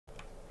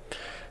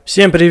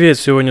Всем привет!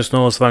 Сегодня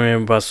снова с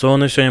вами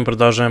Басон, и сегодня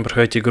продолжаем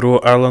проходить игру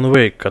Alan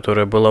Wake,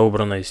 которая была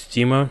убрана из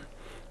Steam,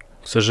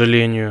 к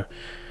сожалению.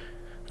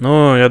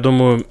 Но, я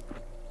думаю,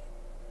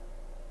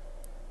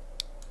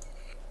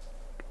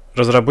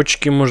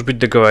 разработчики, может быть,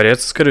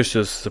 договорятся, скорее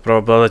всего, с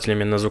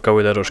правообладателями на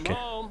звуковой дорожке.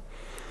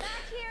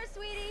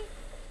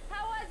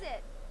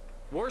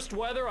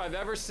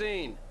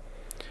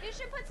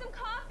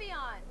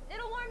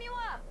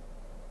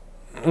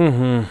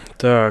 Угу,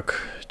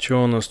 так,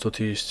 что у нас тут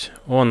есть?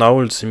 О, на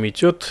улице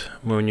метет,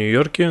 мы в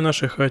Нью-Йорке в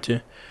нашей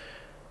хате.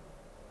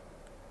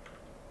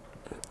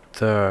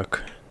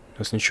 Так, у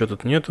нас ничего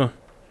тут нету.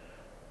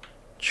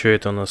 Что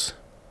это у нас?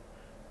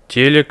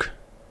 Телек.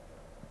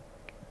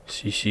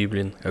 Си,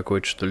 блин,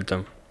 какой-то что ли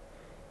там.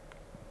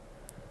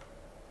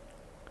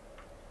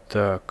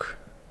 Так.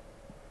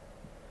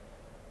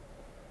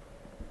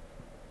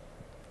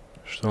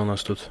 Что у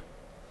нас тут?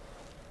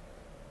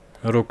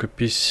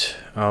 Рукопись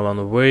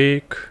Alan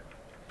Wake.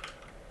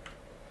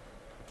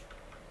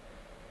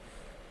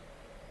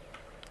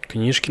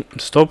 Книжки.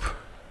 Стоп.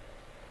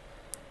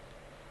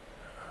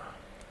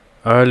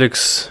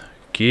 Алекс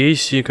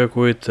Кейси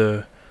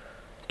какой-то.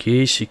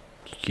 Кейси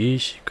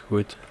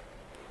какой-то.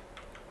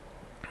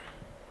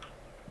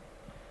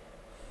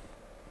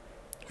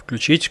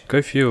 Включить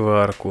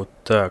кофеварку.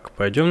 Так,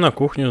 пойдем на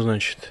кухню,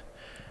 значит.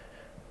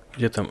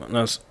 Где там у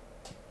нас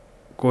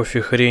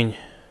кофе-хрень?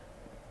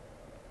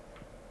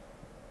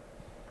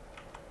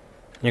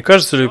 Не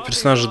кажется ли у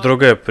персонажа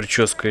другая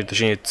прическа, или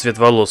точнее цвет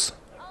волос?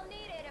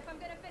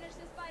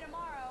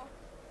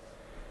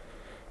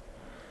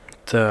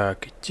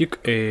 Так, Тик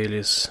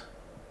Элис.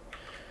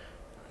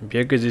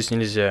 Бегать здесь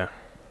нельзя.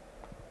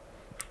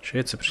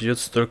 Получается,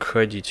 придется только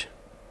ходить.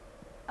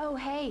 Oh,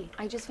 hey,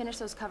 I just finished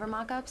those cover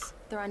mock-ups.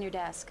 They're on your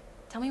desk.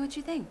 Tell me what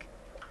you think.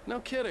 No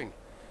kidding.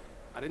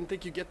 I didn't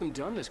think you'd get them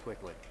done this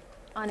quickly.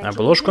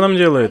 Обложку нам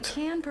делает. I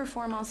can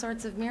perform all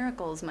sorts of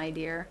miracles, my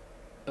dear.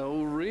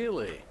 Oh,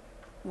 really?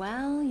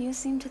 Well, you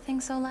seemed to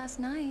think so last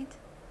night.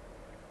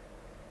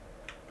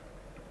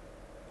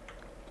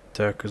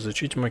 Так,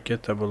 изучить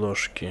макет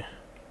обложки.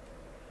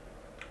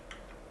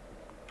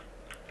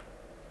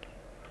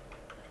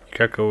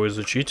 Как его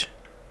изучить?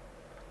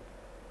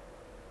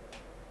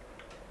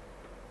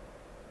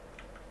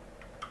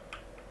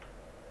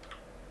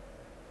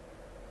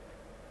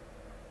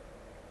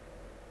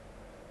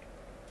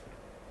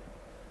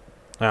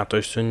 А, то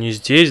есть он не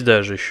здесь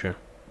даже еще?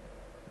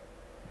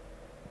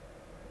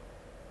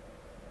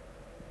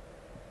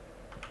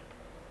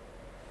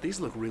 These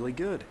look really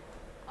good.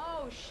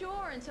 Oh,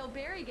 sure, until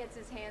Barry gets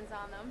his hands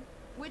on them.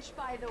 Which,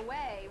 by the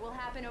way, will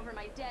happen over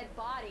my dead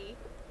body.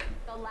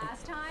 The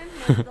last time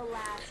was the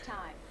last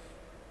time.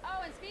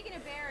 Oh, and speaking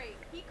of Barry,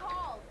 he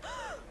called.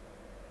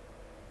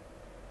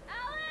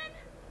 Alan!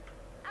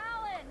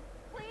 Alan,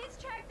 please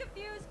check the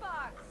fuse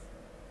box.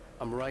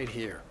 I'm right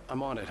here.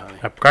 I'm on it, honey.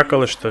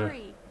 Обкакалась, что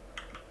ли?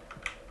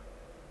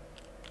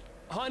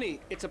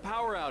 Honey, it's a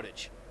power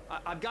outage.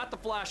 I've got the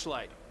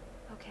flashlight.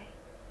 Okay.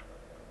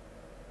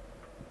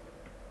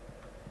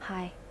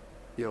 Hi.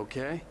 You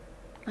okay?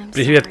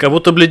 Привет, как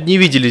будто, блядь, не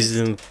виделись.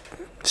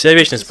 Вся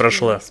вечность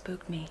прошла.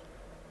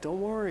 Don't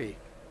worry.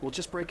 We'll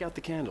just break out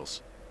the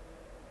candles.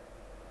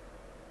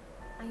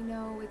 I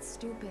know it's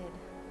stupid,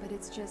 but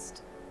it's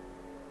just,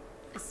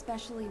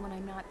 especially when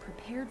I'm not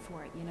prepared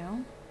for it, you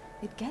know?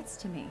 It gets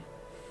to me.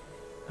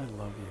 I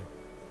love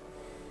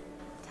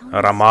you.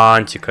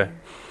 Романтика.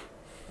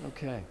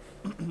 Okay.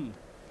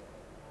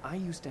 I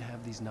used to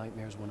have these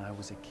nightmares when I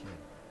was a kid.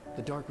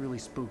 The dark really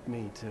spooked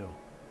me too.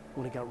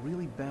 When it got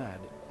really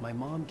bad, my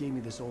mom gave me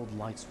this old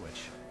light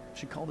switch.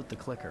 She called it the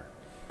clicker.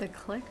 The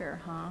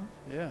clicker, huh?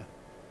 Yeah.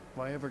 If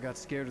I ever got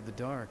scared of the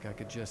dark, I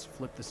could just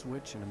flip the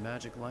switch and a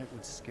magic light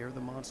would scare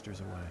the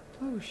monsters away.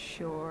 Oh,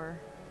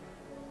 sure.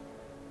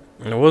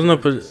 Вот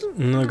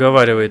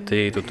наговаривает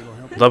и тут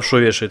лапшу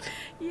вешает.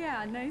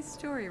 Yeah, nice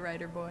story,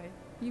 writer boy.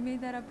 You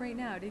made that up right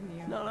now, didn't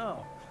you?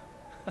 No.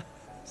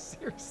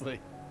 Seriously.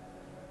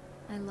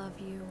 I love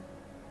you,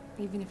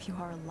 even if you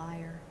are a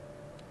liar.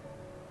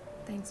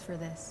 Thanks for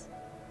this.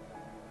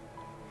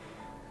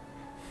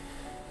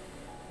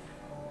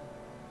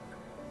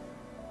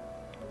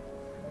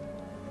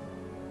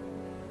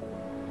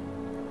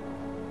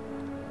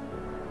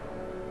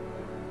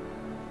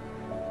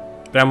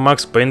 Прям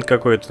Макс Пейн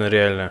какой-то,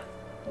 реально.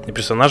 И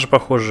персонажи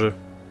похожи.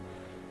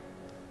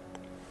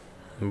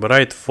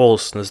 Брайт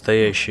Фоллс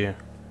настоящие.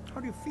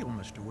 How do you feel,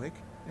 Mr. Wake?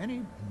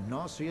 Any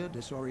nausea,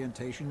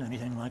 disorientation,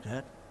 anything like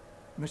that?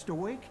 Mr.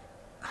 Wake,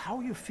 how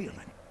are you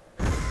feeling?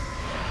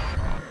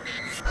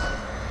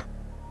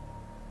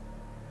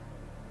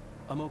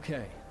 I'm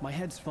okay. My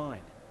head's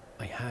fine.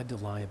 I had to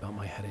lie about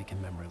my headache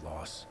and memory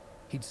loss.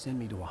 He'd send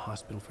me to a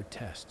hospital for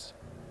tests.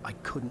 I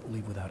couldn't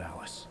leave without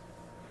Alice.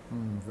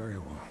 Very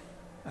well.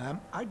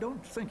 I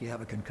don't think you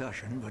have a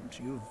concussion, but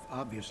you've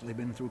obviously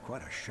been through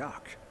quite a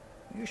shock.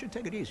 You should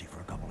take it easy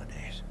for a couple of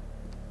days.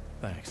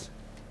 Thanks.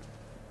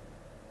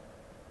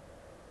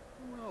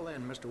 Well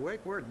then, Mr.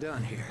 Wake, we're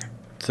done here.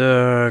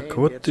 Так,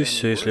 вот и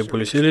все. Если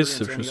полетели,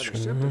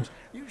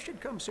 You should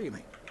come see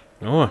me.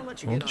 О,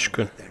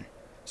 удочка.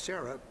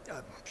 Sarah,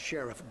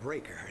 Sheriff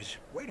Breaker is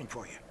waiting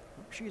for you.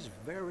 She's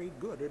very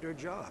good at her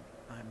job.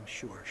 I'm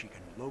sure she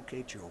can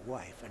locate your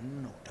wife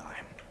in no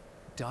time.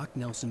 Doc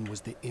Nelson was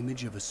the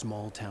image of a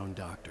small-town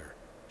doctor.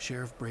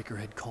 Sheriff Breaker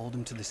had called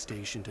him to the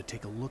station to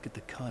take a look at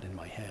the cut in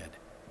my head.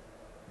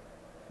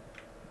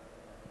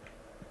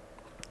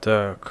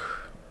 Так.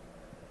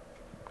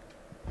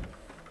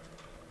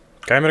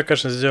 Камера,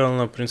 конечно,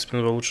 сделана, в принципе,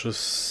 лучше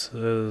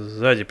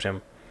сзади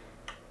прям.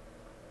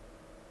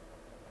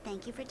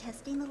 Thank you for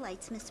testing the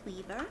lights, Miss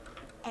Weaver.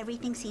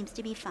 Everything seems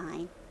to be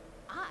fine.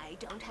 I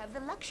don't have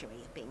the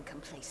luxury of being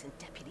complacent,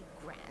 Deputy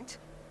Grant.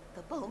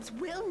 The bulbs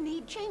will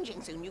need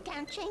changing soon. You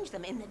can't change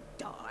them in the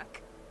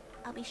dark.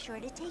 I'll be sure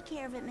to take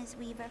care of it, Miss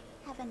Weaver.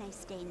 Have a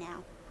nice day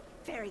now.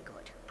 Very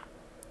good.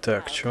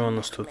 Так, что у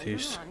нас тут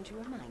есть? To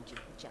remind you,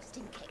 just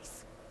in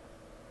case.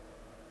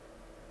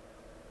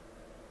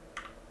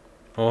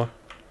 О,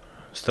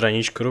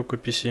 страничка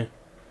рукописи.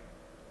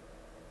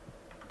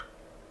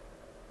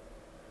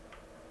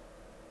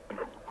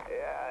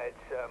 Yeah,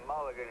 it's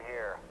Mulligan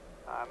here.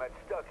 I'm at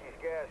Stucky's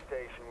gas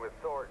station with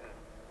Thornton.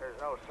 There's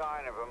no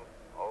sign of him.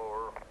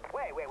 Over.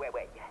 Wait.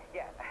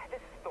 Yeah,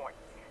 this is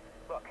Thornton.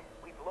 Look,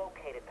 we've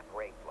located the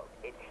brake float.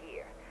 It's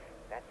here.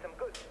 That's some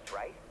good news,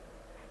 right?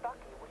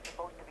 Stucky was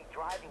supposed to be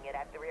driving it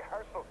at the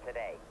rehearsal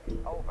today.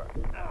 Over.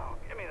 Oh,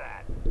 give me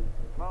that.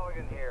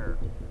 Mulligan here.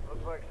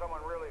 Looks like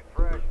someone really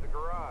thrashed the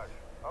garage.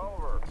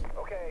 Over.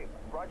 Okay,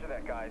 roger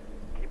that, guys.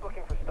 Keep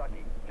looking for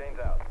Stucky. James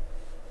out.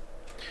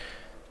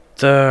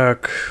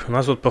 Так, у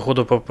нас тут,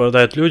 походу,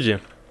 попадают люди.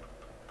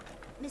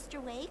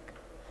 Mr. Wake,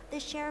 the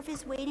sheriff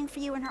is waiting for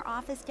you in her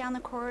office down the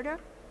corridor.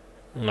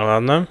 Ну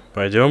ладно,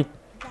 пойдем.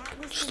 That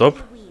was Стоп.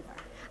 Cynthia Weaver.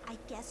 I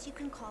guess you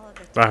can call her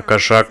the А, town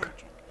кошак.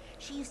 eccentric.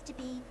 She used to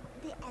be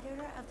the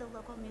editor of the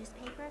local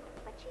newspaper,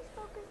 but she's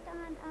focused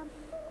on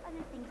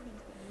other things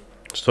these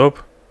days. Стоп.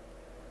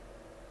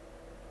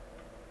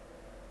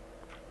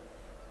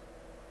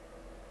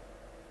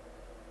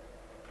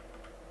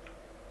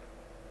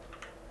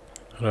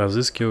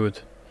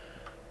 Разыскивают.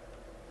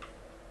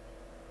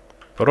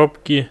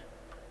 Пробки.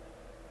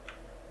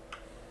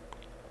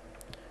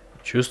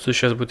 Чувствую,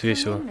 сейчас будет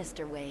весело. Come in,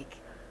 Mr. Wake.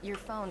 Your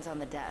phone's on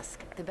the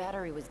desk. The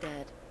battery was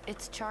dead.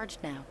 It's charged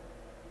now.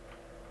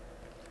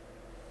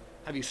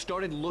 Have you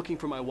started looking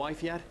for my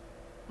wife yet?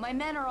 My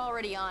men are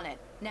already on it.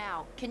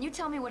 Now, can you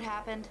tell me what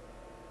happened?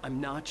 I'm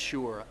not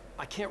sure.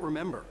 I can't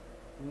remember.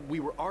 We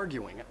were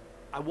arguing.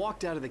 I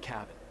walked out of the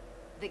cabin.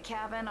 The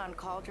cabin on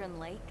Cauldron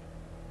Lake?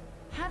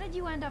 How did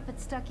you end up at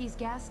Stucky's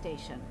gas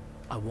station?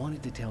 I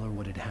wanted to tell her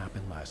what had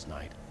happened last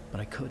night, but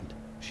I couldn't.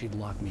 She'd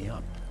lock me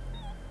up.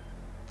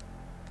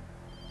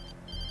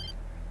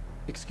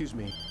 Excuse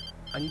me.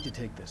 I need to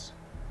take this.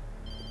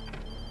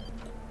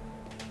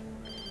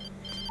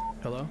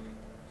 Hello?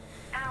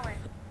 Alan,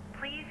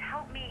 please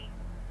help me.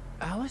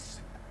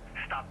 Alice?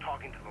 Stop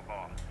talking to the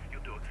law.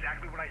 You'll do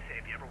exactly what I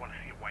say if you ever want to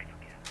see your wife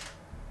again.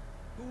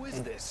 Who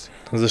is this?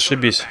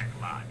 Зашибись.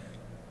 Back lot.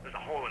 There's a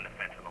hole in the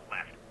fence on the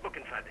left. Look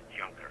inside the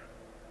junker.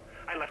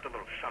 I left a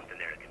little something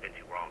there to convince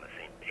you we're all on the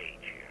same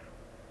page here.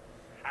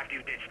 After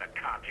you ditch the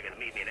cops, you're gonna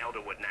meet me in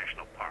Elderwood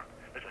National Park.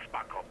 There's a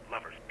spot called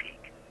Lover's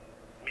Peak.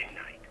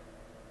 Midnight.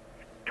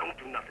 Don't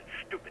do nothing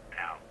stupid,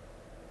 pal.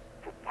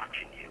 We're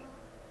watching you.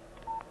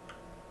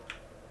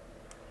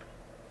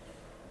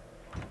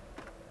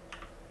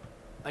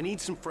 I need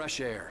some fresh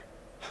air.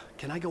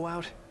 Can I go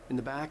out? In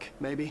the back,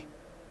 maybe?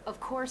 Of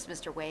course,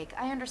 Mr. Wake.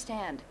 I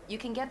understand. You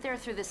can get there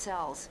through the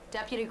cells.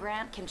 Deputy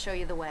Grant can show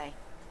you the way.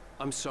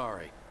 I'm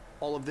sorry.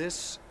 All of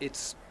this,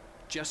 it's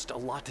just a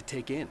lot to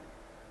take in.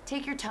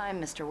 Take your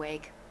time, Mr.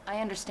 Wake. I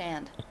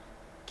understand.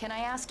 Can I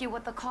ask you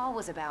what the call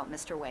was about,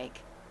 Mr.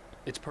 Wake?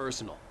 It's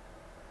personal.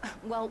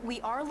 Well,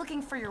 we are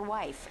looking for your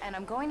wife, and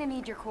I'm going to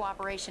need your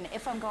cooperation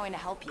if I'm going to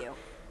help you.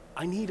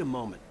 I need a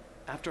moment,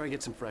 after I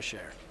get some fresh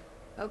air.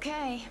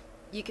 Okay.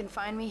 You can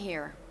find me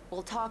here.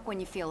 We'll talk when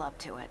you feel up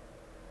to it.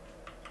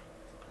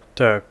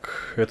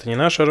 Так, это не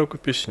наша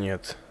рукопись?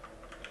 Нет.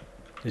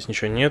 Здесь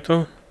ничего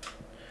нету.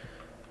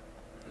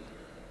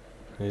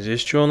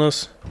 Здесь что у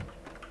нас?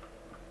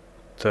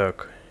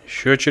 Так,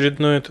 еще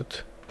очередной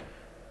этот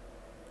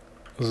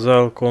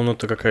зал,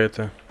 комната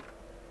какая-то.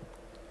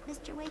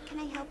 Mr. Wake, can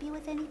I help you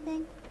with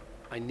anything?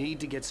 I need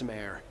to get some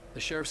air.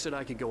 The sheriff said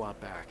I could go out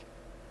back.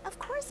 Of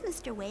course,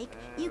 Mr. Wake.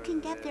 You can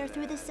get there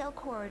through the cell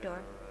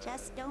corridor.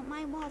 Just don't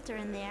mind Walter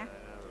in there.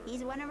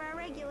 He's one of our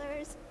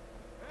regulars.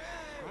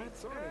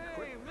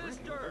 Hey,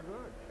 mister!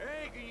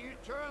 Hey, can you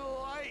turn the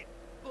light?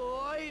 The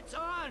light's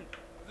on!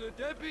 The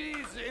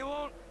deputies, they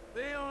don't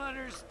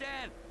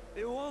understand.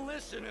 They won't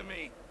listen to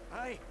me.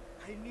 I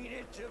need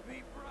it to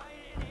be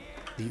bright in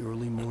here. The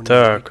early morning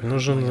Так, light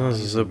нужен opened у my нас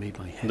eyes and made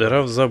my head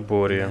дыра в ache. The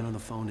заборе. man on the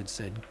phone had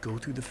said, go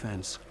through the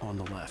fence on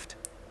the left.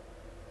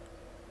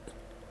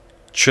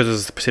 Что это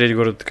за посередине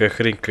города такая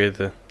хрень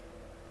какая-то?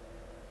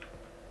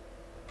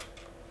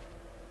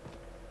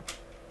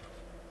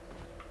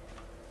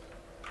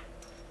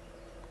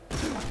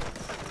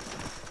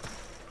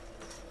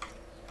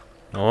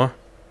 О,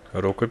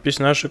 рукопись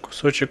наша,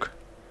 кусочек.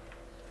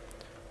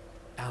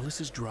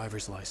 Alice's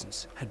driver's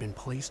license had been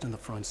placed on the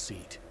front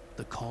seat.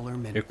 The caller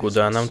meant И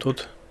куда business. нам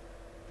тут?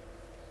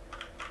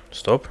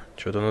 Стоп,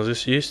 что-то у нас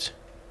здесь есть.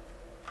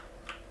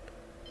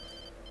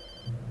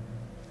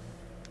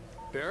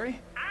 Barry?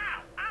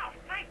 Ow! Ow!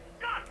 Thank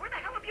God! Where the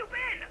hell have you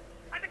been?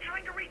 I've been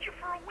trying to reach you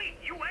for a week,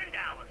 you and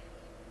Alice.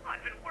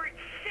 I've been worried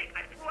sick.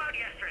 I flew out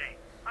yesterday.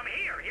 I'm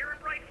here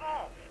in Bright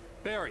Falls.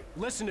 Barry,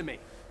 listen to me.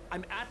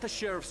 I'm at the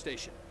sheriff's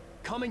station.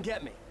 Come and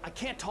get me. I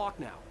can't talk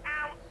now.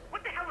 Al,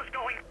 what the hell is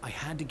going on? I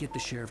had to get the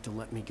sheriff to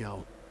let me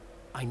go.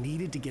 I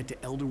needed to get to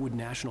Elderwood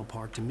National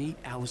Park to meet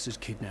Alice's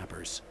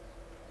kidnappers.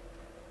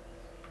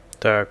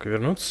 Так,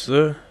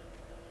 вернуться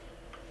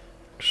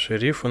к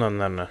шерифу надо,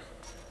 наверное.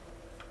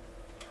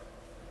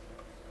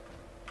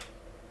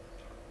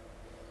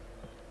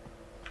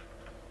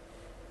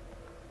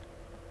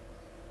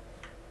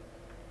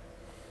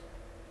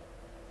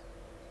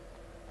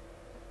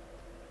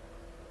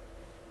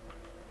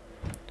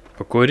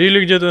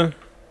 Покурили где-то.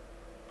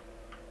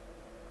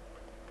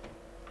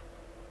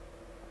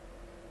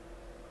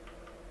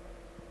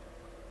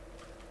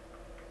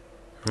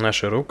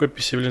 Наши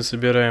рукописи, блин,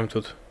 собираем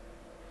тут.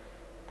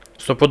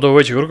 Стопудово в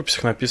этих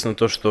рукописях написано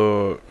то,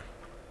 что...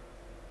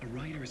 A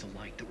writer is a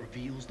light that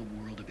reveals the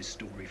world of his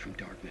story from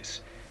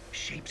darkness,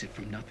 shapes it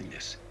from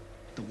nothingness.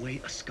 The way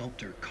a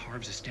sculptor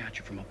carves a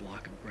statue from a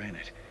block of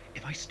granite.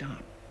 If I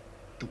stop,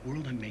 the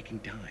world I'm making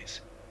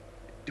dies.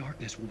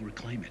 Darkness will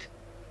reclaim it.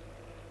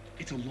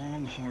 It's a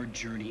long, hard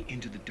journey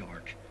into the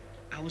dark.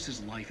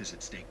 Alice's life is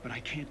at stake, but I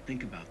can't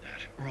think about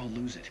that, or I'll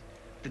lose it.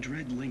 The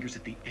dread lingers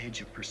at the edge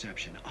of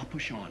perception. I'll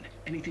push on.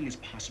 Anything is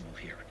possible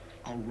here.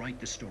 I'll write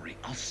the story.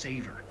 I'll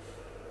save her.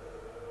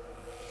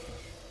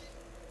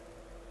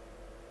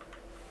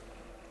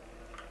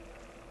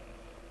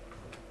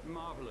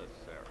 Marvelous,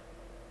 sir.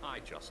 I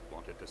just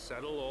wanted to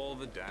settle all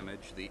the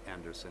damage the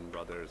Anderson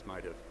brothers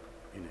might have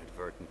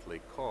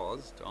inadvertently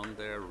caused on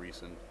their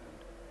recent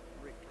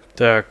and...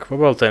 Так,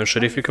 поболтаем с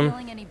шерификом.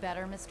 Feeling any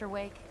better, Mr.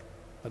 Wake?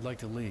 I'd like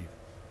to leave.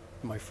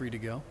 Am I free to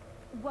go?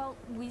 Well,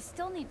 we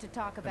still need to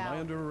talk about... Am I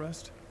under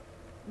arrest?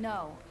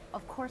 No,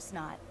 of course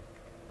not.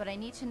 But I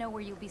need to know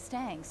where you'll be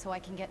staying so I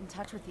can get in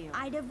touch with you.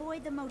 I'd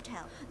avoid the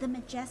motel. The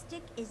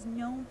Majestic is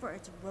known for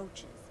its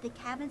roaches. The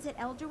cabins at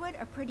Elderwood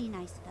are pretty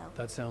nice, though.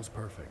 That sounds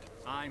perfect.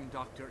 I'm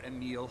Dr.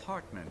 Emil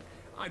Hartman.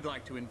 I'd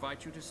like to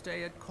invite you to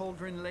stay at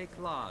Cauldron Lake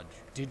Lodge.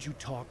 Did you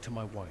talk to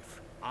my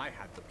wife? I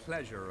had the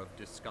pleasure of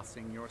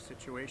discussing your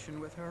situation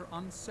with her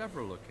on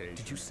several occasions.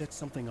 Did you set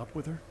something up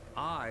with her?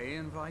 I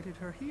invited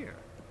her here.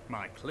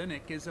 My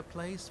clinic is a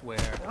place where...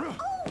 Oh,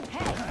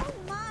 hey! Oh,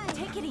 my!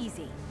 Take it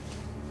easy.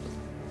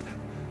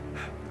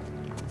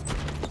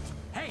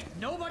 Hey,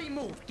 nobody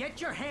move!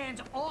 Get your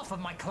hands off of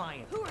my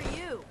client! Who are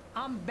you?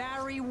 I'm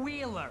Barry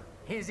Wheeler,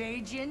 his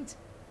agent.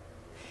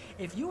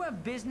 If you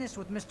have business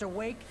with Mr.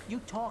 Wake, you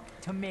talk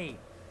to me.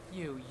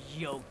 You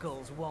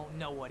yokels won't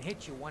know what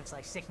hit you once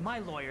I sick my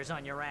lawyers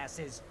on your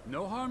asses.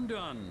 No harm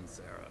done,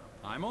 Sarah.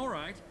 I'm all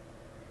right.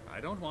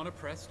 I don't want to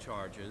press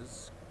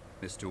charges.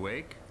 Mr.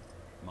 Wake,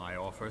 my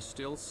offer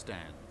still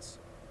stands.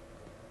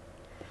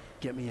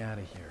 Get me out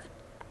of here.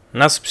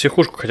 Нас в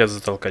психушку хотят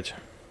затолкать.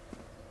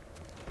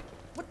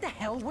 What the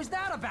hell was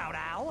that about,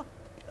 Al?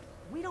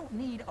 We don't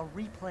need a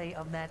replay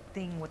of that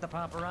thing with the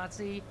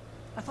paparazzi.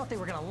 I thought they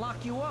were gonna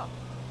lock you up.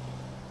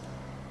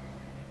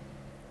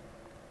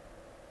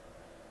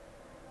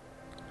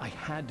 I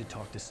had to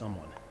talk to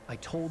someone. I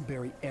told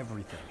Barry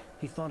everything.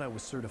 He thought I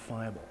was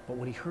certifiable, but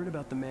when he heard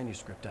about the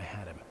manuscript, I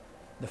had him.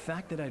 The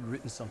fact that I'd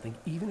written something,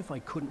 even if I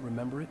couldn't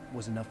remember it,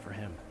 was enough for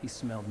him. He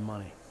smelled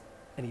money.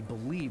 And he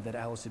believed that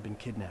Alice had been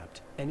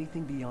kidnapped.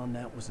 Anything beyond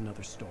that was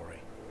another story.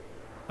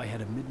 I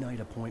had a midnight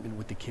appointment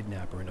with the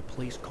kidnapper in a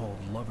place called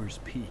Lover's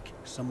Peak,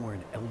 somewhere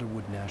in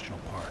Elderwood National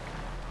Park.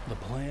 The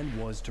plan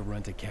was to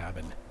rent a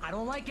cabin. I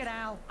don't like it,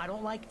 Al. I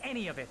don't like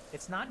any of it.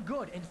 It's not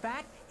good. In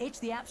fact, it's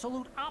the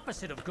absolute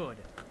opposite of good.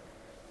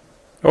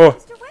 О,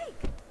 Mr.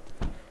 Wake!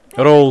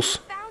 Роуз.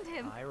 Found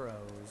him. Hi,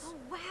 Rose. Oh,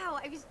 wow.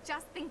 I was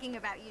just thinking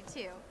about you,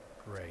 too.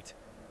 Great.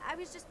 I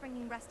was just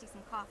bringing Rusty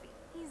some coffee.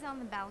 He's on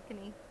the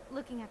balcony,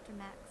 looking after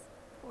Max.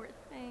 Poor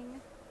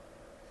thing.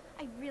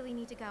 I really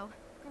need to go.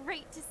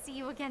 Great to see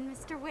you again,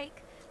 Mr.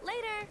 Wake.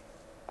 Later!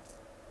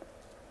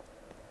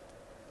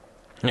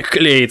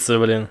 Клеится,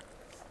 блин.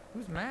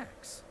 Who's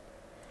Max?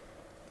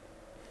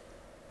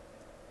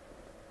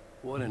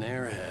 What an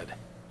airhead.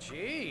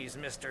 Jeez,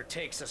 Mr.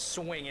 Takes a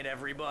swing at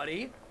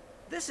everybody.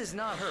 This is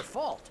not her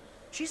fault.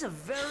 She's a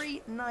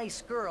very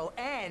nice girl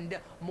and,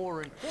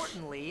 more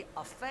importantly,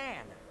 a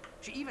fan.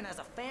 She even has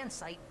a fan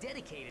site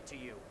dedicated to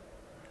you.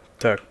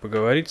 Так,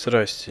 поговорить с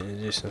Расти.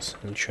 Здесь у нас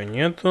ничего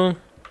нету.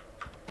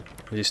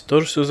 Здесь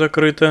тоже все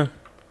закрыто.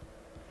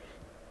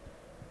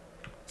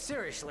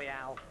 Seriously,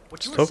 Al,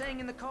 what you were Стоп. saying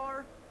in the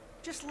car?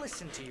 Just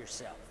listen to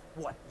yourself.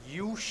 What,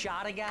 you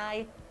shot a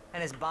guy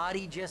and his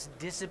body just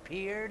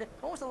disappeared?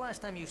 When was the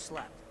last time you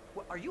slept?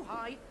 What, are you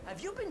high?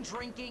 Have you been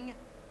drinking?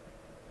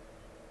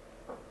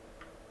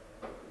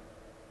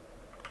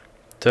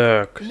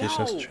 Так, здесь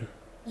у нас No! что?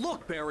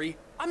 Look, Barry,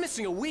 I'm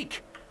missing a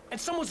week, and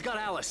someone's got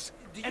Alice.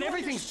 And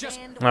everything's just.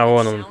 А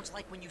вон он. Sounds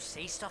like when you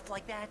say stuff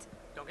like that.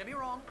 Don't get me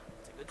wrong.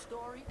 It's a good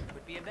story.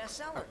 Could be a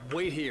bestseller.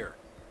 Wait here.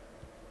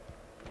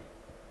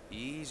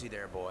 Easy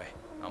there, boy.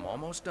 I'm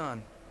almost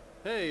done.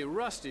 Hey,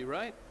 Rusty,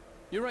 right?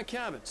 You rent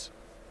cabins.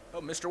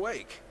 Oh, Mr.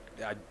 Wake.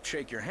 I'd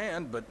shake your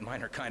hand, but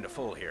mine are kind of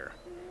full here.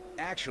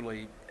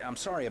 Actually, I'm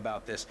sorry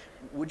about this.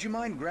 Would you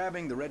mind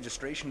grabbing the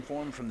registration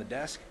form from the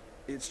desk?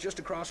 It's just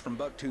across from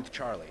Bucktooth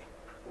Charlie.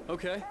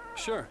 Okay,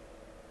 sure.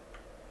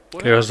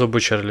 Я зубы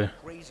Чарли.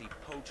 Crazy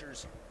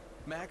poachers.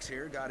 Max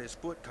here got his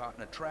foot caught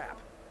in a trap.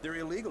 They're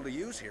illegal to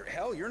use here.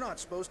 Hell, you're not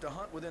supposed to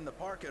hunt within the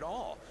park at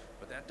all.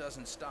 But that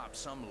doesn't stop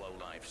some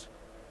lowlifes.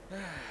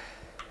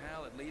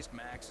 Well, at least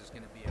Max is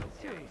gonna be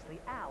okay. Seriously,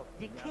 Al,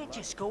 you can't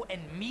just go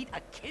and meet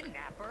a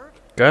kidnapper.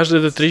 Каждый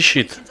это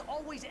трещит.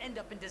 Always end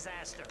up in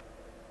disaster.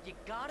 You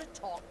gotta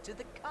talk to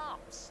the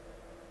cops.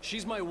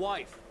 She's my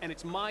wife, and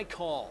it's my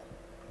call.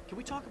 Can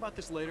we talk about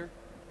this later?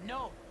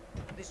 No.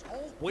 This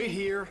whole Wait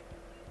here.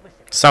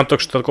 Сам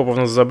только что от копов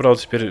нас забрал,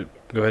 теперь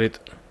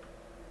говорит,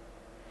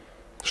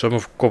 чтобы мы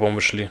в копом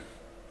вышли.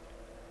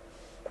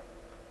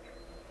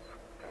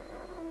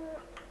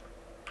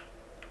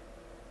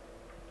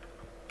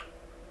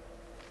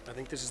 I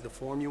think this is the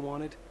form you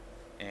wanted.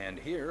 And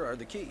here are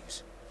the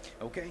keys.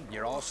 Okay,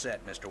 you're all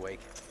set, Mr.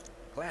 Wake.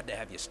 Glad to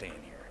have you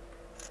staying here.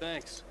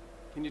 Thanks.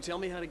 Can you tell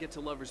me how to get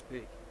to Lover's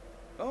Peak?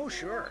 Oh,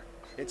 sure.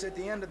 It's at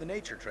the end of the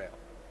nature trail.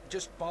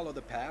 Just follow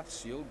the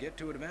paths, you'll get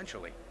to it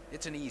eventually.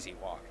 It's an easy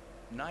walk.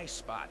 Nice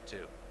spot,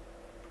 too.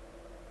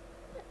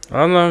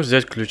 Ладно,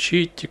 взять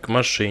ключи и идти к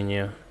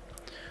машине.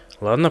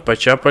 Ладно,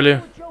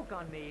 почапали.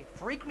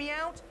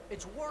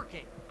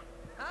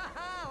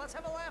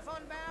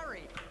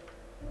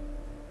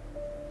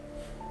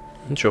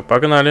 Ну чё,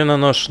 погнали на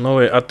наш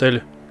новый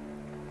отель.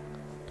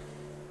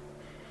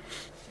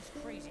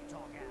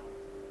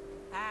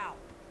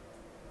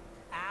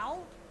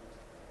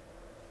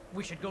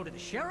 We should go to the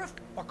sheriff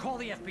or call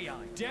the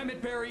FBI. Damn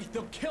it, Barry,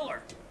 they'll kill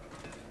her.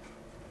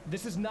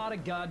 This is not a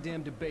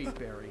goddamn debate,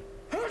 Barry.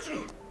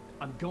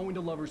 I'm going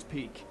to Lover's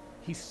Peak.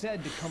 He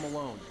said to come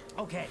alone.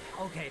 Okay,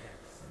 okay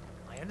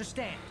then. I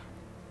understand.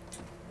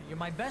 You're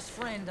my best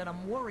friend and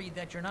I'm worried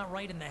that you're not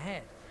right in the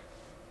head.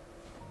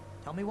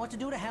 Tell me what to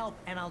do to help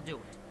and I'll do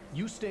it.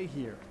 You stay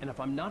here, and if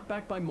I'm not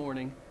back by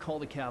morning, call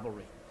the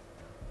cavalry.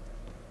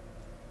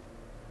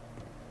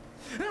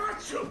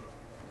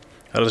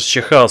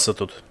 Расчихался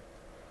тут.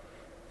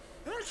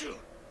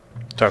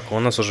 Так, у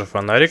нас уже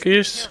фонарик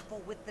есть.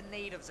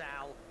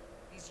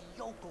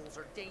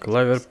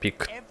 Клавер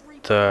пик.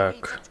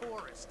 Так.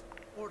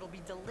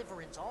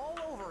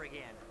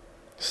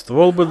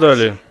 Ствол бы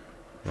дали.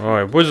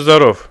 Ой, будь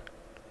здоров.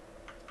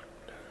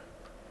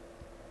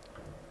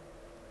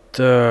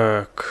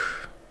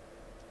 Так.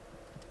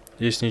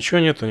 Здесь ничего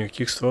нету,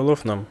 никаких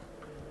стволов нам.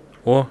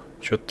 О,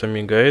 что-то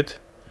мигает.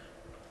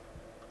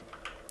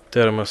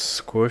 Термос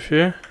с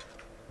кофе.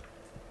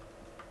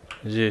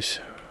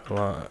 Здесь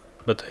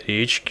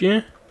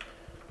батареечки.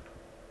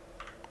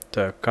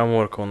 Так,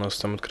 каморка у нас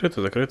там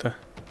открыта, закрыта.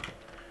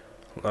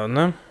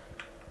 Ладно.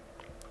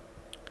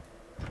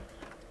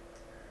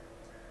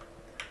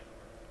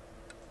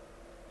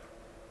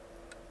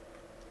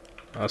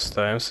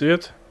 Оставим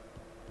свет.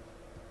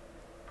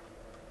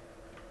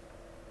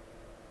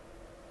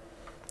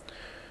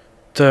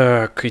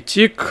 Так,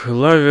 идти к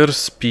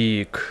Лаверс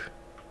Пик.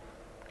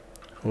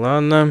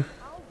 Ладно.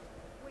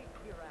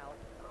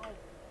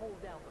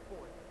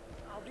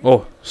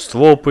 О,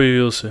 ствол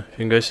появился.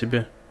 Фига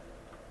себе.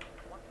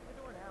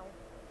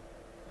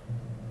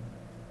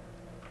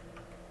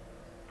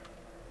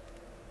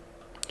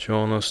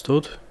 Что у нас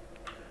тут?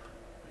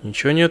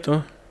 Ничего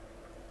нету.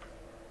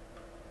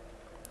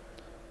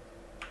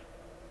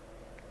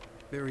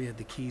 Barry had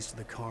the keys to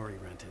the car he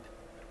rented.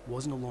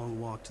 Wasn't a long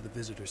walk to the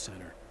visitor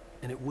center,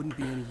 and it wouldn't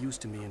be any use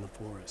to me in the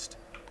forest.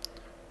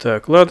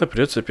 Так, ладно,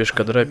 придется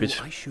пешка драпить.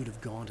 I should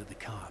have gone to the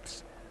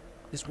cops.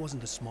 This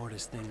wasn't the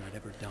smartest thing I'd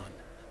ever done,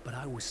 but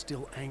I was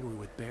still angry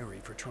with Barry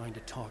for trying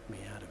to talk me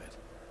out of it.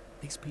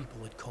 These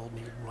people had called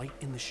me right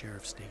in the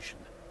sheriff's station.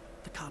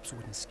 The cops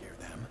wouldn't scare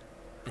them,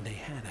 and they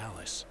had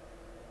Alice.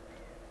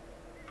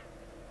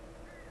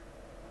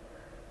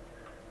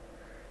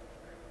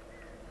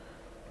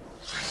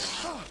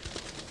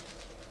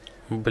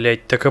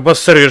 Блять, так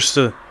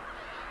обосрешься.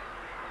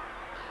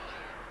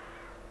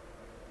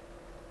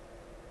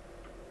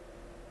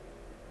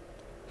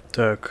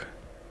 Так.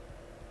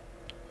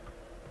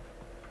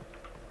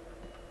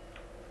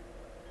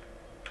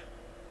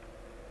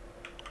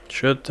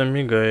 Что-то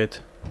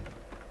мигает.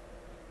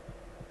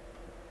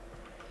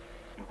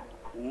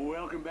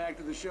 Welcome back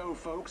to the show,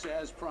 folks.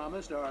 As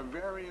promised, our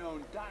very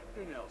own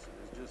Dr. Nelson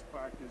has just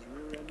parked his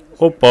rear end in the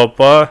О,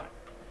 папа.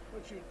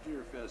 What's your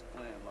Deerfest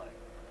plan like?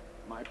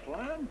 My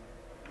plan?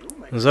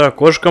 За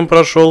окошком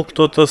прошел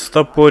кто-то с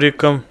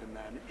топориком.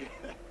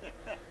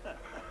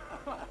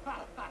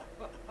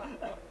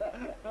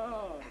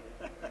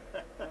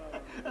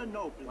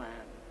 No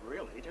plan,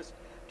 really. Just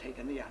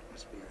taking the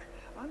atmosphere.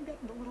 I'm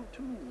getting a little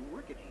too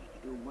rickety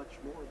to do much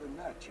more than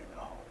that, you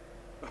know.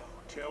 Oh,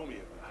 tell me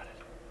about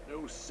it.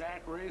 No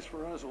sack race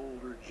for us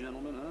older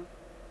gentlemen,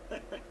 huh?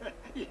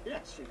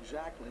 Yes,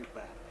 exactly,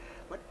 Pat.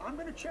 But I'm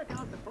gonna check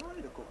out the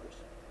parade, of course.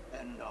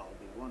 And I'll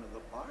be one of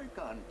the pie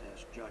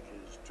contest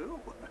judges, too.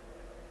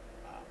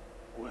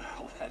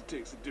 Well, that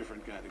takes a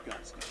different kind of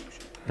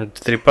constitution.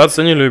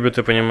 Трепаться не любят,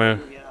 я понимаю.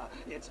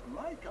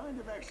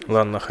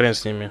 Ладно, хрен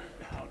с ними.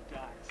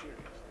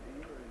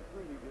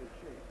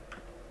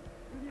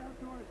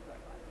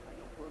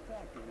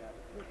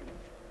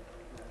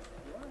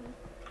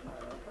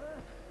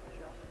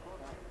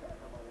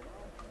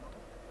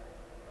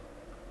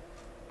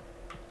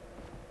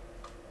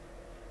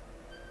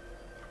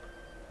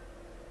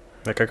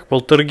 Да как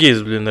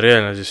полтергейст, блин,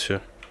 реально здесь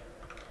все.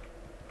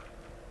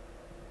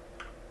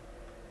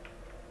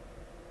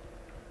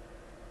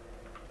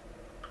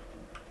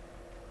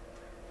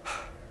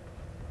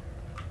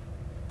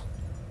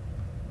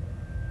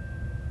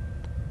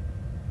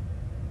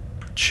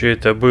 Че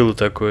это было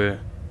такое?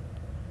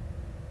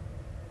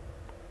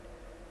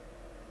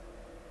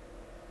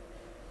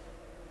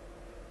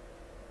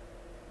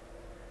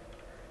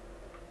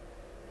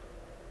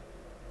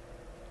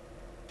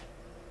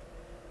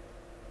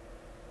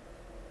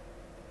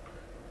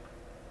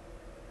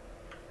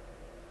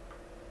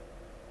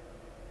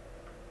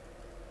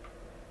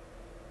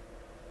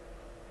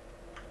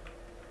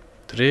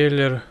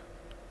 Трейлер.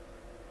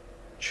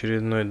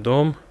 Очередной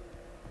дом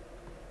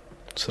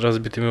с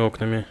разбитыми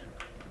окнами.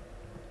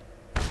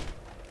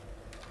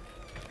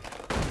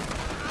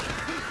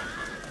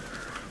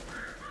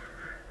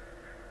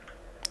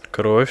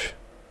 Кровь.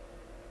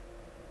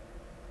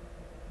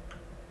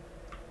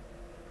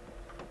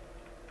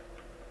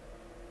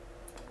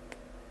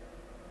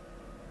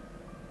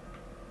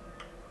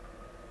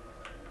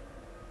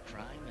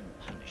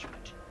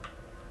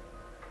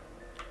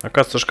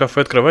 Оказывается,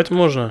 шкафы открывать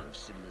можно.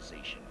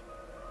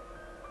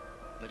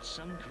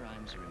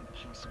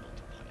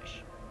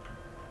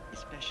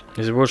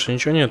 Здесь больше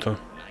ничего нету.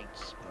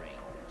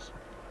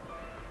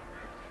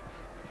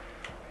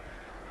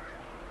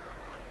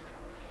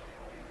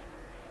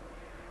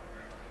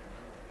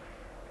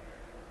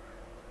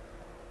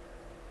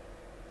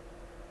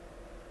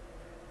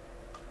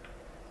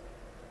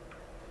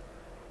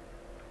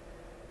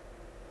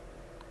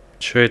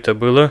 Что это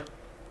было?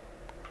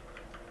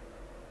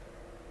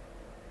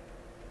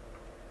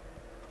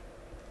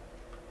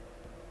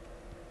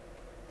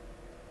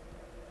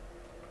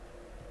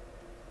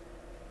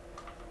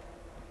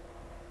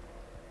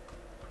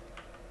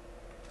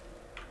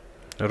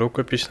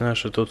 Рукопись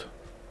наша тут.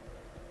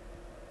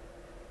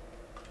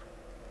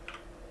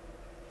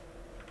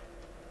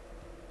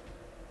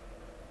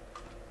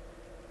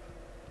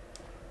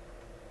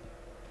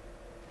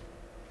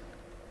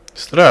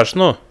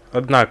 Страшно,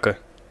 однако.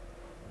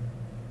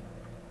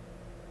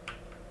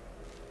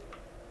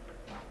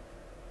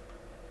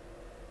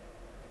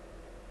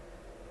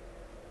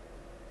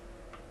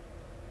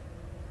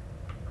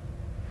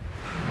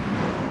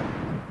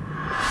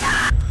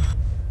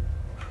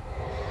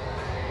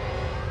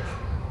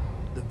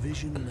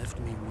 Vision left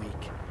me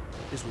weak.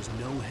 This was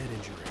no head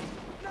injury.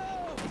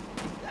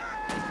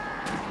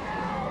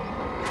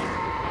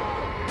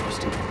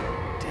 Rusty,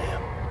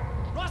 damn.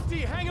 Rusty,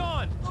 hang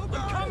on! Oh,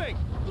 I'm coming!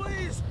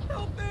 Please,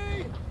 help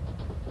me!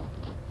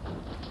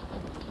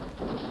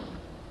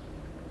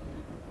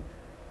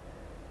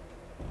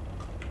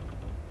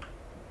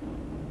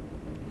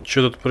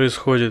 Что тут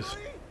происходит?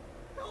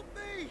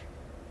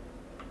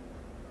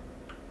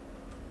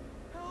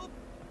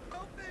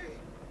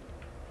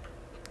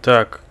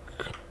 Так.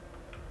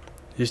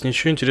 Здесь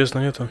ничего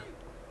интересного нету.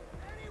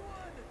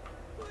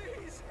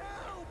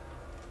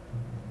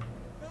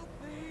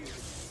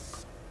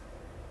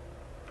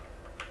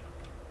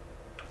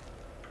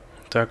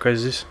 Так, а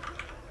здесь?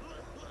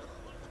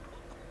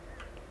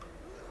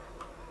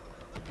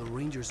 The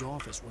ranger's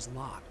office was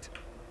locked.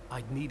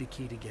 I'd need a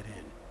key to get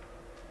in.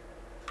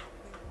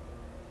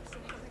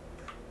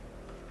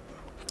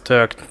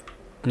 Так,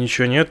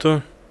 ничего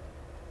нету.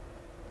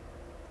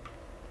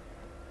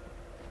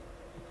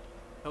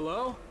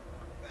 Hello?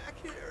 Back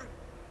here.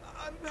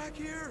 I'm back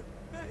here.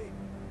 Hey,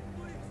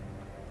 please.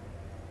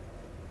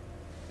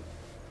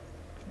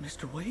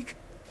 Mr. Wake?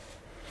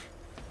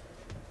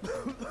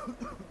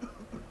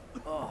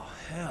 Oh,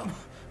 hell.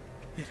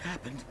 It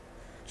happened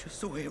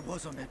just the way it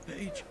was on that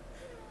page.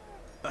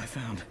 I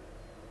found.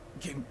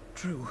 Came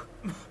true.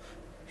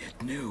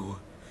 It knew.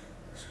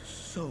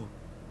 So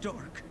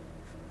dark.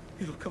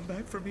 It'll come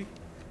back for me.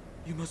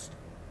 You must...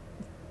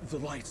 The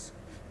lights.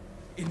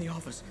 In the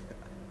office.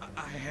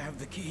 I have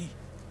the key.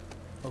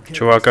 Okay.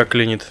 Чувака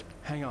клинит.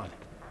 Hang on.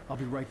 I'll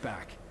be right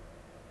back.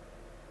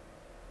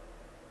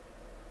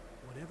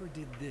 Whatever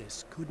did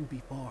this couldn't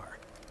be far.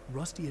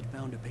 Rusty had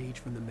found a page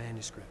from the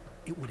manuscript.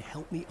 It would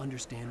help me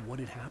understand what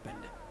had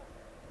happened.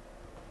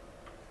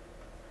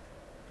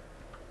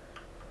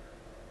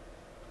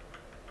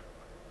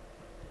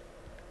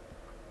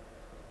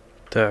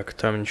 Так,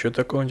 там ничего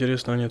такого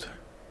интересного нет.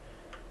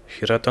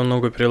 Хера там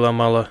ногу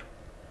переломала.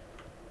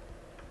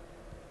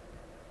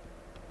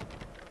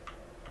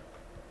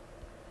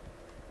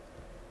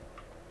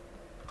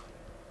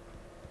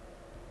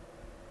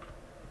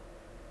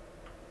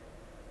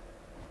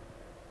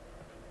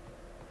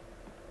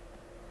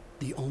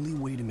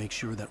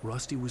 sure that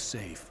Rusty was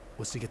safe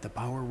was to get the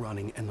power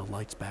running and the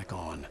lights back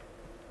on.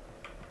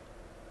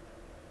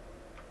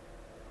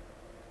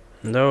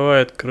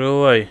 Давай,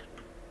 открывай.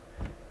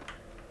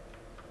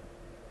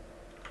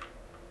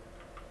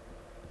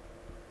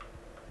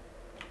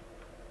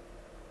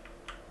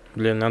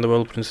 Блин, надо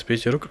было, в принципе,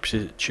 эти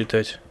рукописи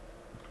читать.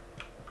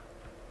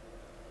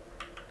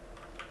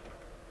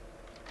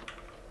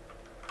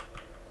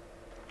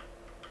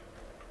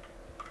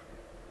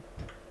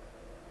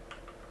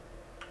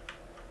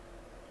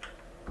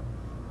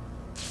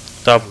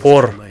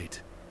 Топор.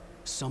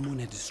 Someone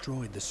had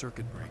destroyed the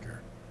circuit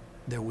breaker.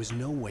 There was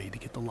no way to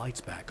get the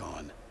lights back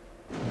on.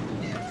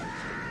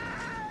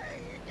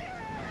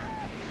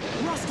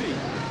 Rusty!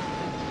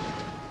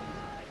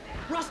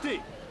 Rusty!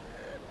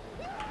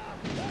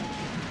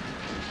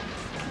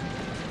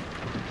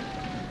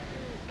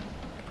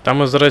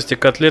 Там из Расти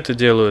котлеты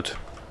делают.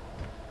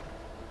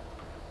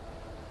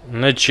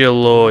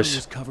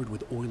 Началось.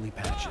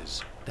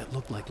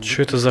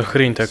 Что это за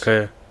хрень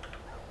такая?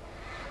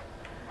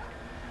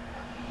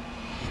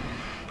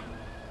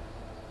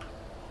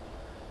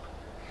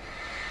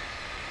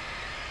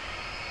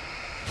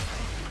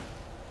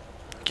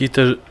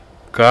 Какие-то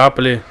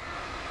капли.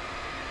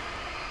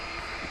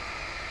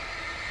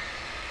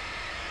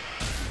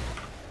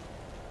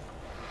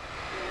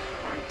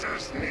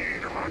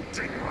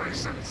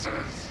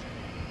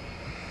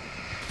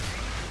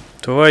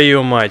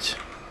 Твою мать.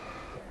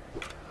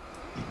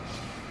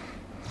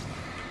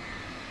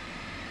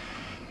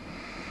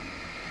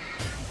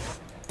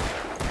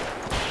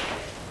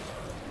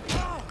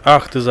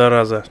 Ах ты,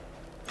 зараза.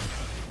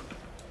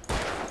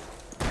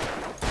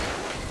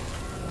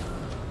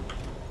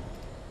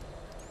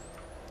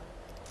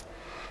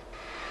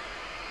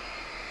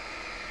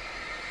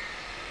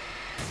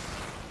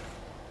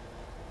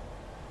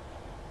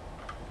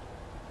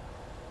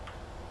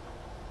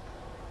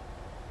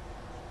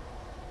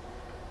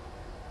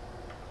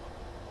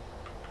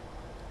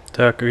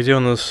 Так, где у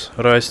нас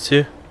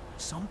Расти?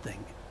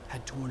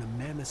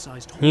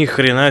 Ни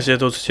хрена себе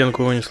тут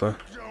стенку вынесла.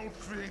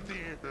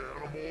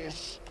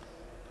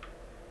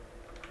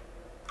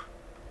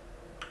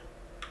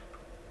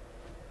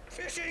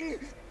 Fishing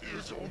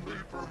is only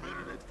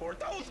permitted for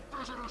those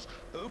visitors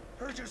who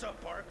purchase a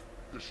park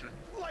fishing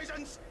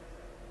license.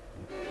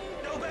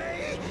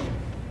 Obey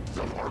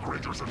the park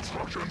ranger's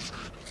instructions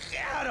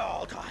at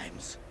all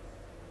times.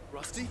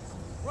 Rusty?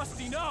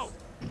 Rusty, no!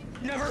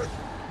 Never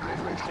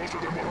approach closer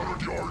than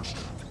 100 yards.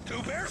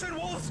 To bears and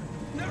wolves,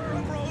 never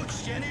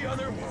approach any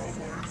other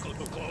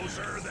wildlife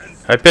closer than...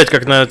 Опять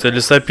как на этой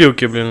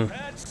лесопилке, блин.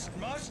 Pets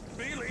must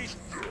be leashed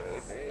at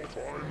all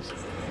times.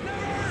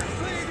 Never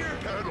leave your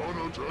pet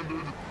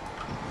unattended.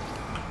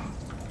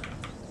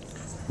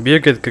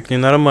 Бегает как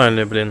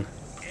ненормальный, блин.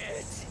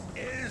 It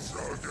is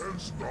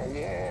against the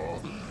law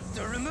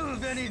to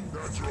remove any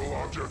natural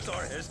objects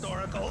or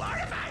historical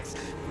artifacts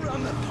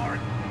from the park.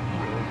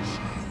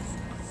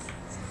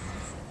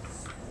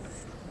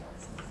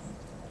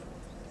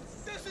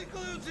 This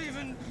includes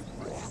even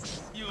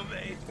rocks you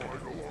may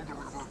find along the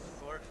river,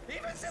 or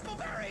even simple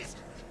berries.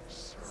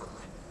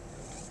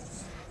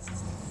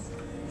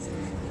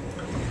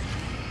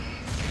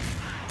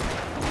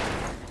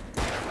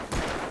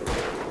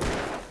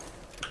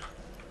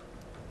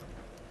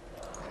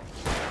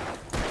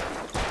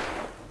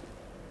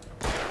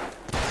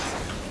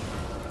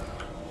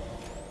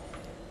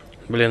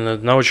 Блин, на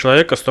одного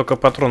человека столько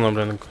патронов,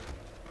 блин.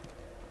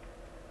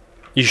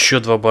 Еще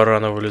 2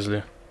 барана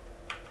вылезли.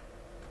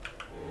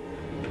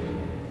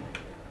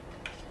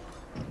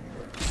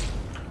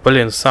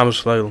 Блин, сам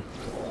словил.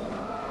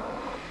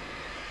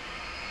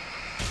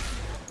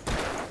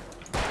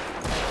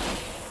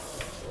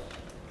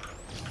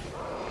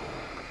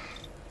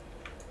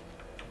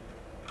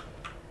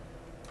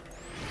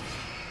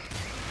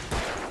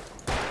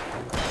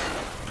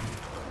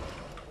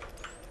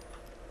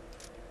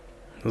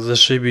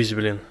 Зашибись,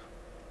 блин.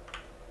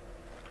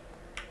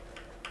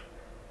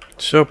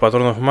 Все,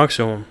 патронов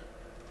максимум.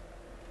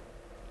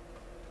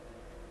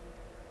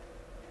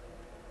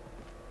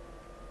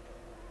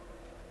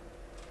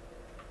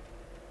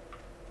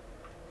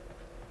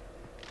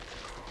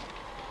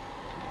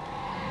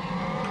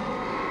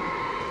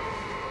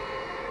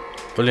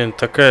 Блин,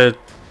 такая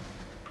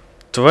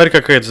тварь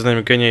какая-то за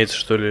нами гоняется,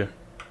 что ли?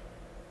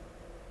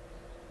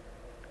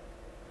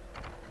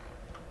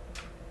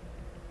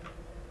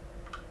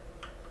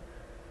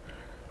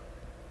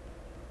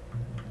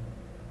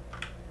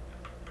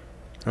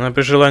 Она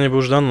при желании бы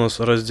уж давно нас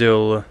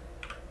разделала.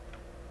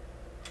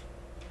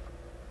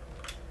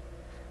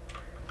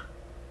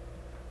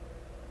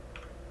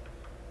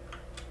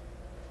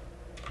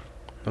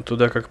 А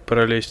туда как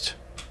пролезть?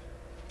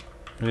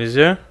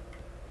 Нельзя?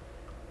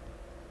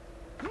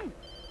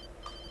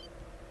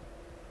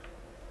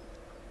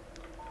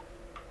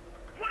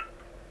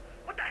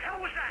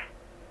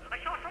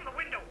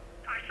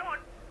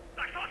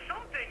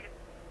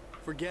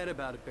 Forget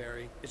about it,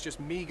 Barry. It's just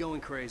me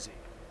going crazy.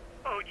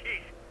 Oh,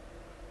 jeez.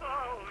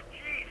 Oh,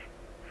 jeez.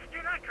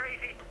 You're not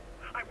crazy.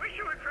 I wish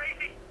you were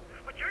crazy,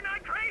 but you're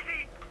not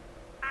crazy.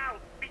 Ow,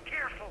 be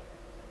careful.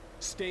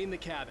 stay in the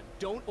cabin.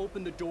 Don't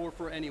open the door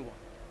for anyone.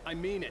 I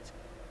mean it.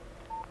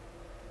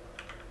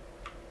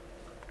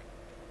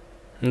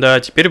 Да,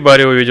 теперь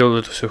Барри увидел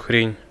эту всю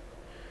хрень.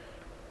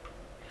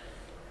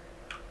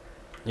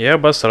 Я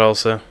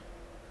обосрался.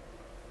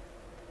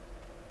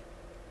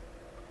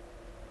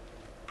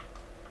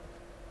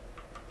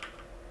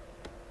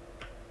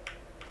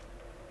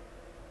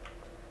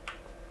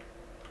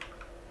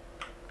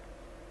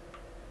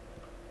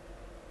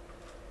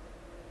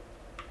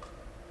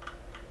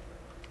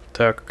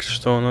 Так,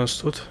 что у нас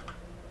тут?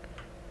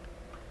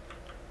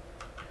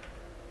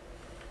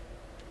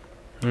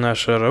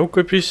 Наша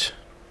рукопись.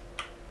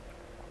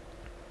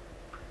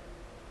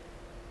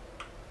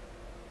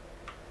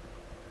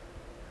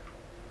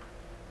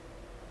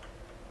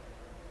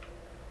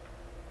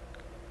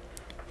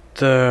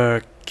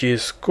 Так, и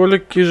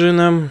сколько же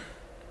нам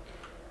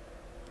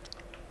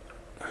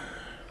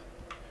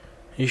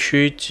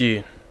еще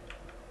идти?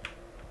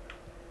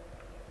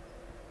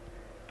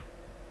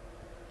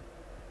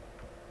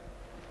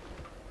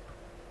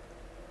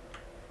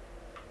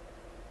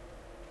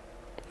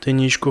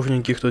 Тайничков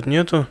никаких тут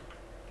нету.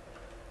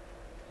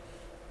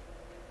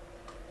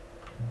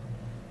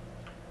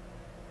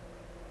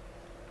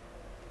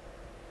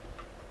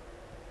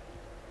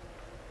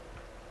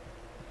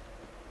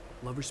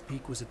 Lover's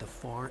Peak was at the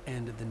far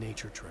end of the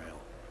nature trail.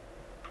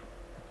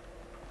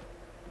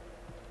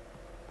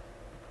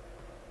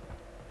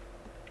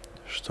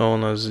 Что у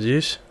нас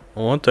здесь?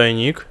 О,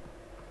 тайник.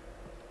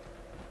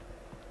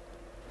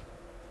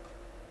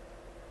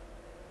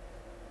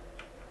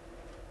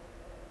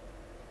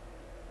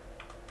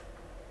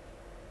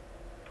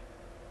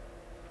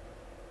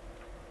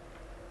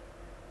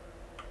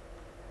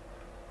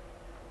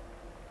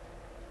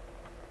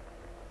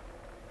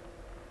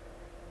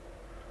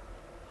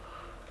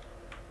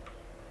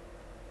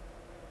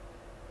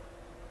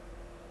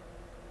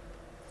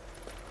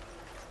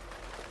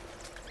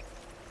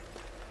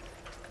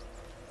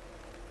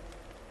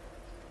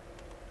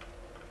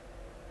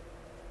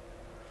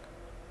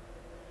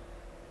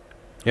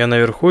 Я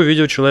наверху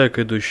видел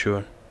человека,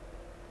 идущего.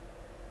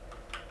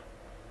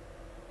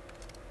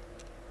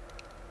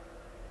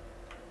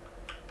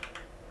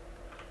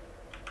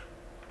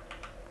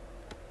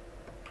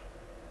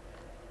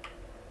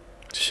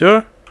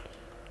 Все?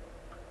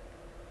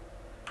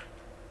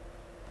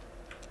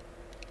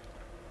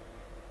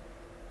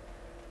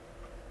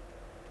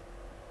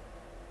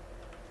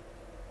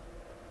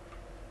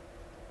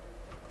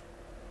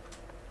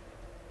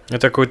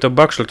 Это какой-то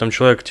баг, что ли, там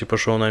человек типа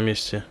шел на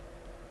месте.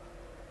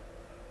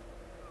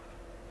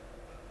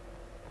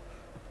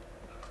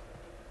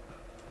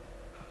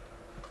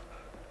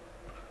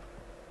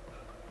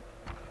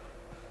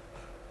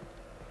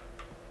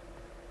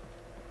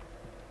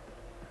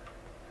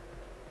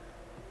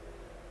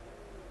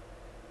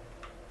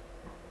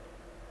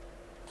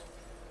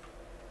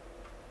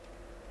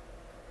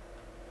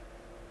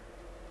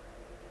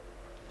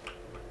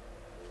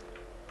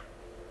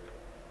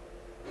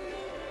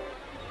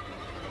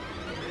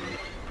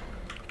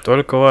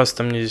 Только вас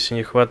там мне здесь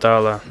не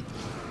хватало.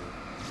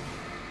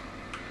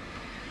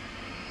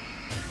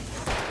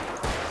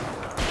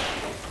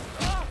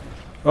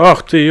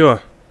 Ах ты ё!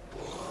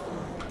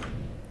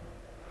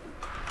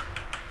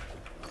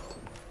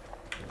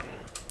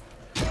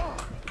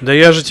 Да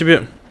я же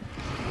тебе...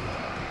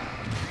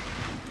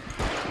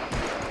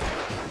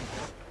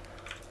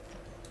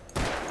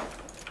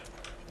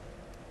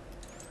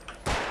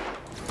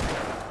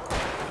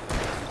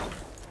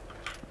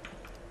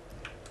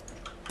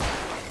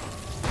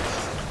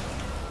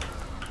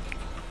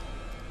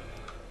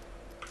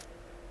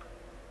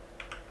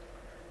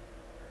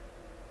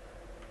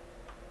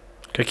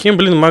 Каким,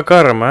 блин,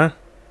 макаром, а?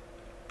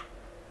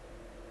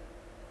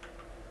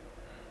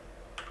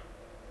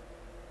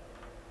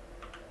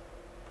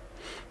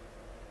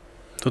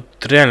 Тут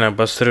реально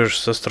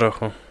обосрешься со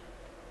страху.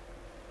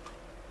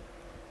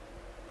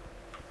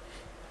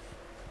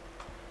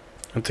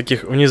 От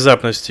таких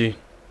внезапностей.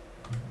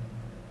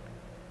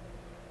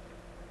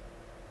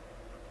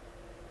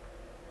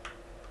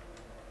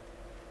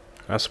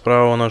 А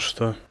справа у нас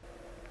что?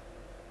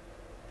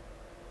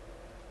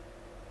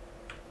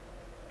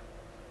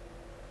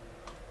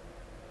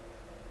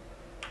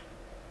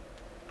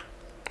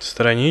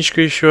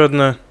 Страничка еще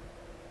одна.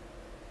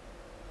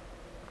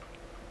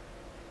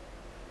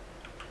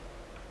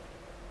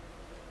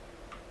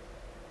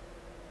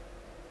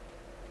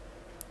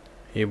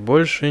 И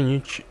больше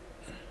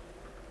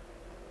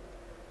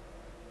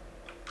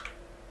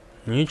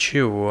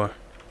ничего.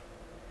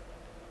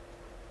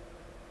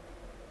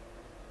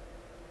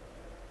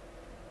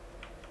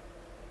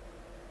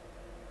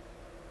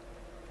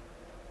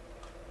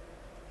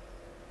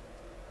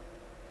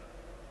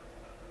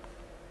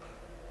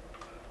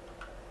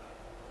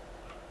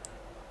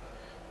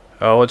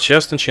 А вот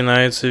сейчас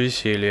начинается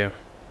веселье.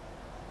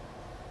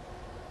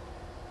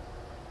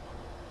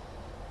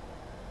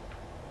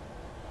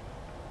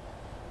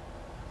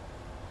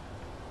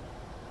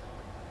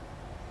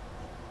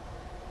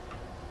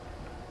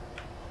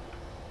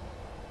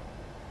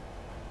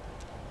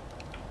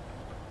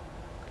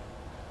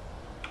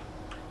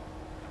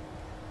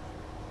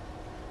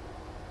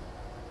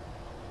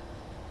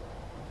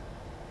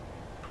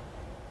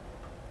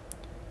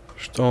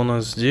 Что у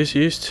нас здесь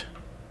есть?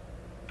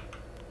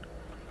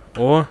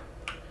 О!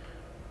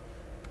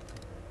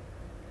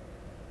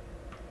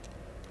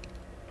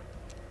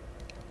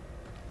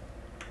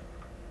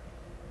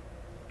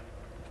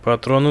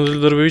 Патроны для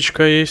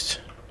дробовичка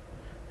есть.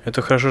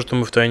 Это хорошо, что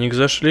мы в тайник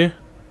зашли.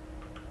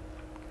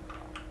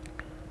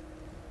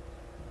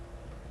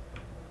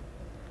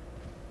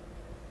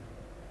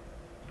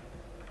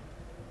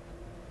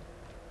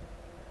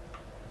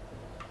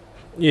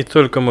 И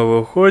только мы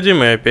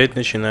выходим, и опять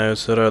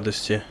начинаются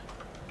радости.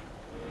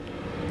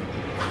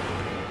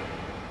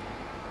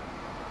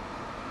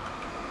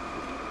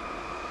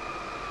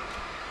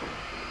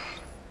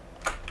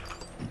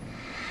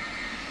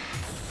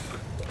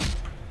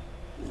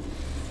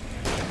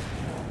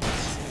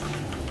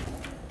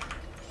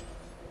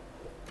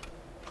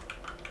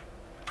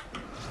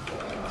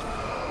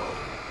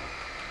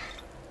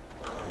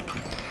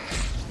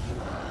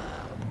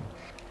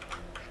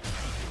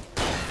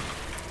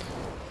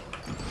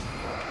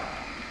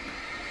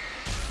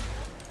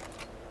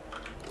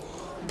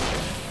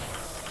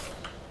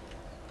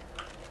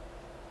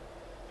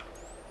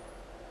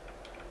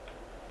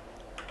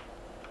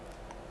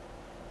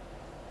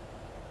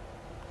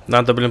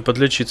 Надо, блин,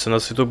 подлечиться, на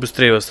свету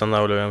быстрее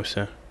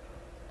восстанавливаемся.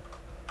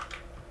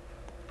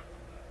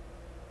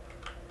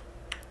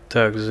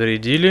 Так,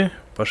 зарядили,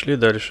 пошли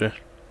дальше.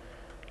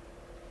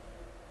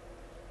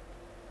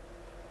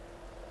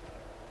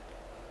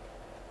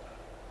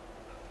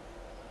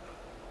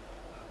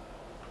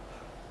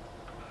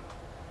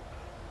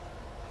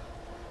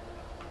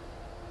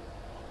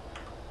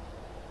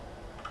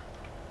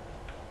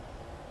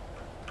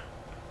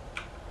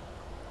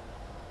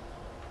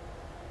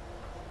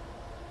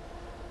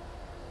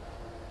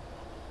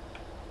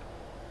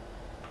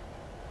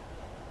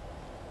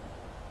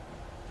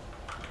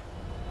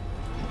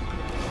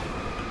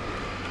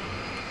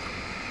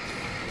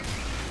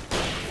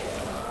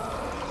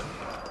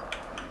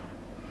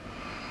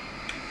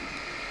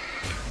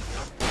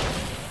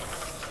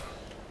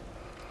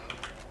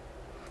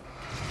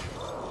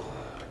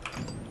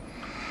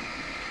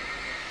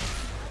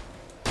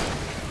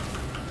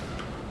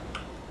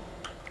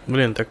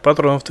 Блин, так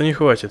патронов-то не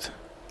хватит.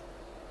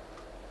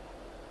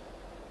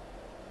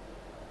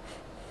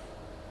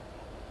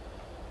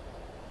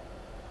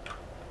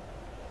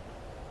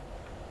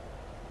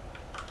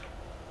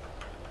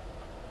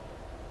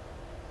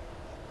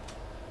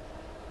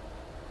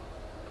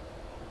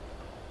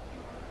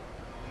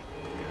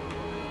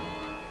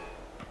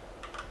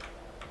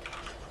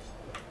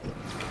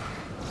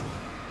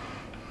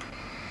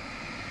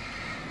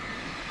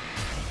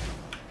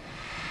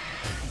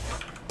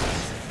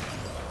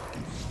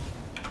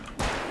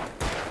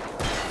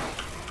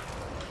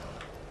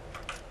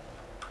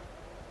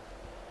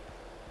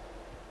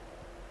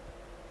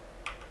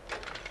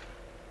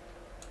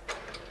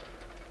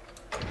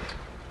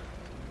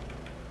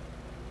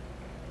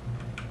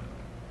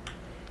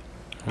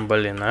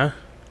 Блин, а?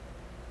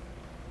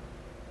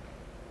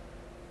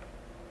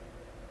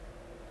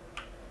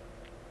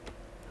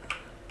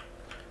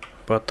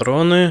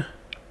 Патроны.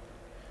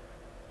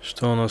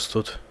 Что у нас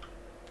тут?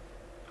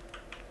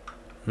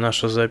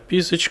 Наша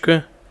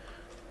записочка.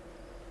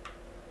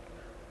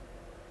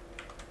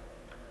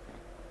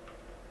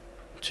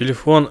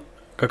 Телефон,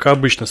 как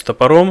обычно, с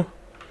топором.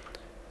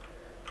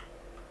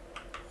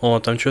 О,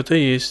 там что-то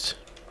есть.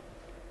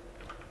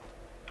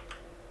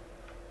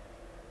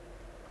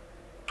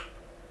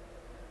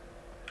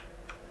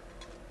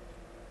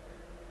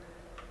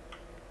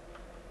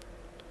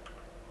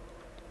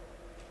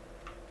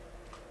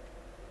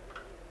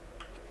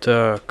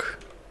 Так.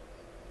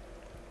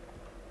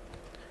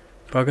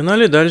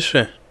 Погнали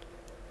дальше.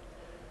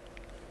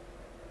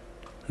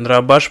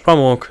 Дробаш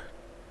помог.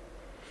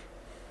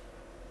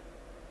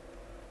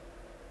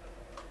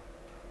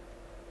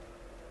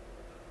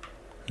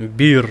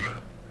 Бир.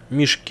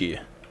 Мишки.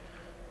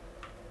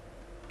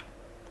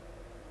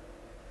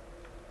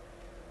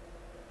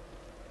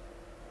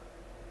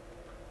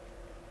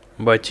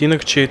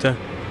 Ботинок чей-то.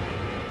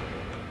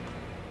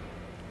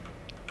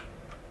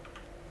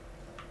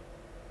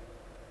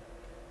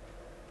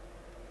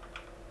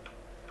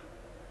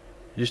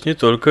 Здесь не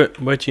только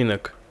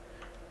ботинок.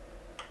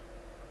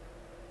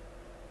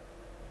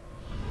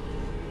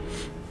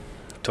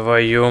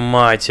 Твою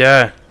мать,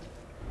 а!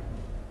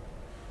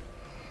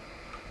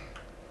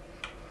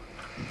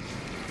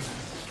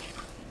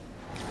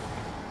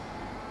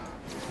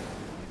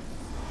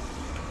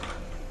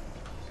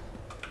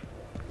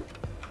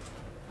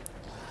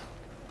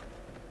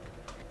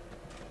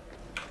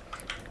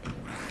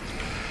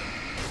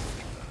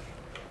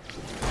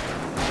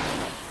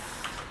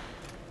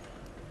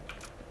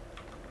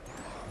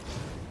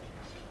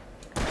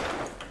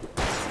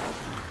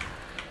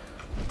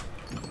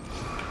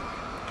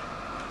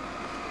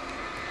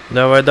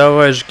 Давай,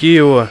 давай, жги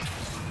его.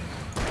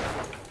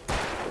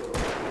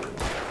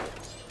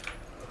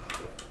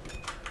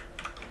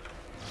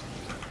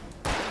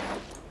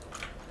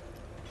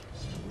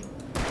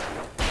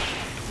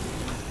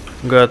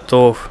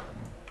 Готов.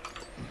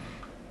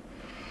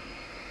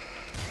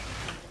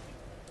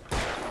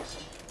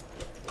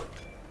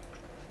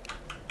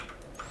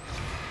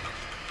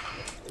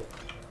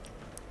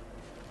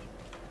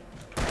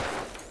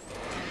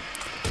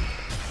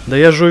 Да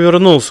я же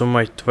увернулся,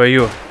 мать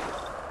твою.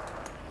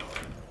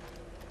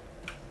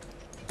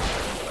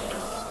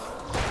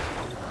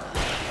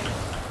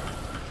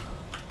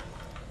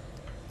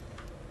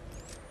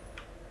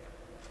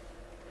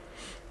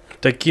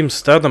 Таким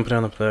стадом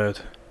прям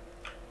нападают.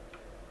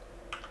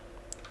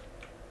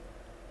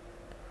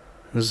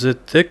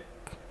 The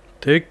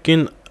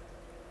Tekken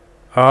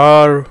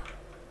are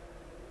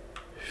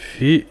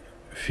feel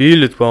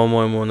it,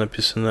 по-моему,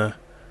 написано.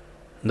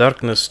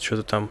 Darkness,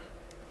 что-то там.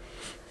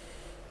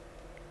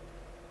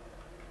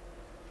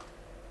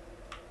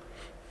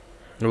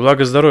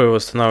 Благо здоровье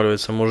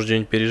восстанавливается, может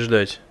день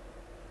переждать.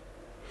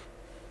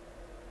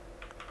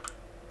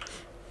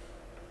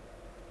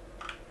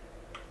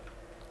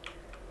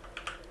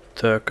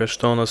 Так, а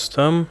что у нас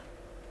там?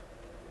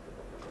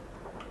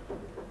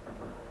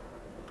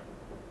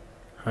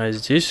 А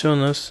здесь у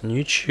нас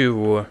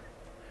ничего.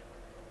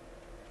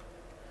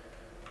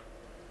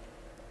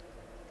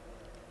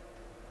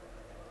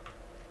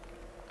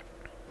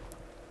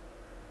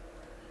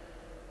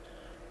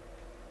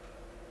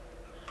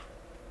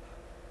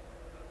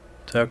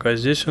 Так, а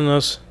здесь у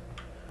нас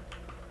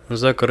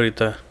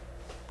закрыто.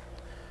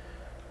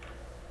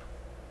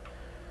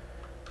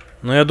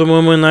 Ну, я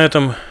думаю, мы на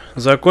этом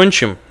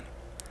закончим.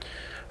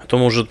 А то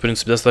мы уже, в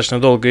принципе, достаточно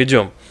долго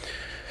идем.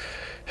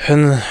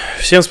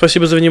 Всем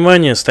спасибо за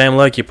внимание. Ставим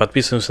лайки,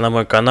 подписываемся на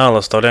мой канал,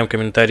 оставляем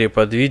комментарии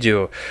под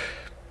видео.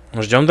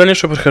 Ждем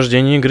дальнейшего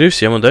прохождения игры.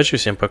 Всем удачи,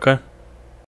 всем пока.